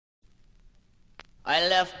I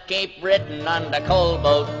left Cape Breton on the coal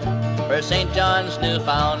boat for St. John's,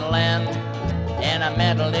 Newfoundland, and I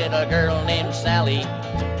met a little girl named Sally,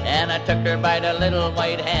 and I took her by the little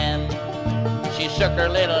white hand. She shook her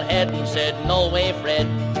little head and said, "No way, Fred,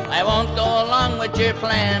 I won't go along with your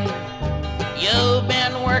plan. You've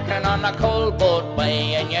been working on the coal boat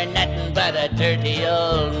way, and you're nothing but a dirty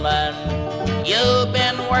old man. You've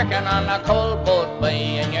been working on the coal boat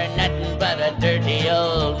way, and you're nothing but a dirty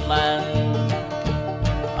old man."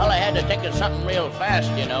 Well, I had to think of something real fast,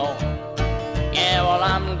 you know. Yeah, well,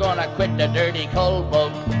 I'm gonna quit the dirty coal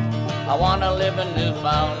boat. I wanna live in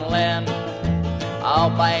Newfoundland. I'll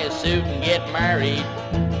buy a suit and get married.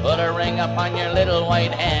 Put a ring up on your little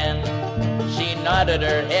white hand. She nodded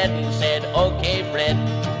her head and said, "Okay, Fred."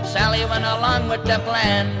 Sally went along with the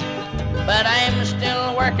plan. But I'm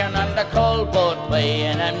still working on the coal boat way,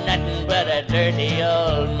 and I'm nothing but a dirty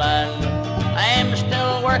old man. I'm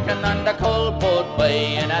still working on the coal boat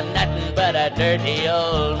way, and I'm nothing but a dirty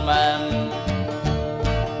old man.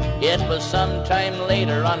 It was sometime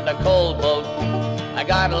later on the coal boat, I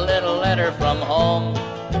got a little letter from home.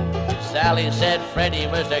 Sally said Freddie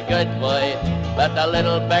was a good boy, but the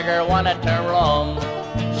little beggar wanted to roam.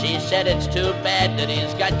 She said it's too bad that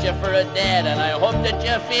he's got you for a dad, and I hope that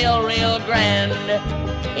you feel real grand.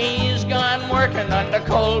 He's gone working on the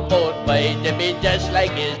coal boat way to be just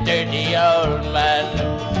like his dirty old man.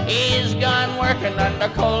 He's gone working on the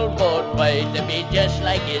coal boat way to be just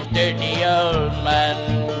like his dirty old man.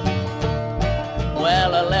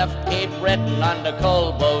 Well, I left Cape Breton on the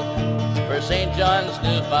coal boat for St. John's,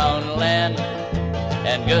 Newfoundland,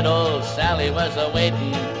 and good old Sally was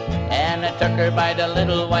a-waiting, and I took her by the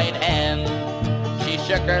little white hand. She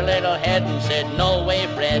shook her little head and said, "No way,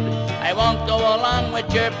 Fred, I won't go along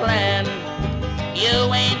with your plan.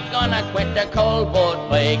 You ain't gonna quit the coal boat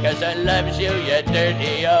way, 'cause I loves you, you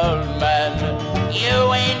dirty old man.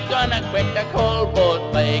 You ain't gonna quit the coal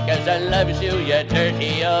boat way, 'cause I loves you, you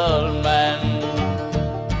dirty old man."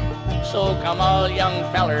 So come all young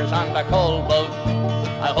fellers on the coal boat,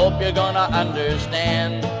 I hope you're gonna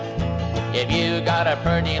understand. If you got a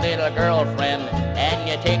pretty little girlfriend and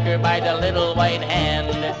you take her by the little white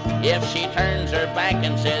hand, if she turns her back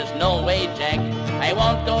and says, "No way, Jack, I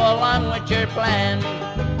won't go along with your plan,"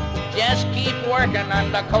 just keep working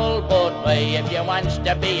on the coal boat way if you wants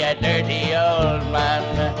to be a dirty old man.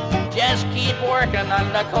 Just keep working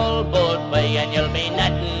on the coal boat way and you'll be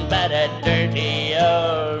nothing but a dirty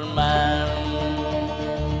old man.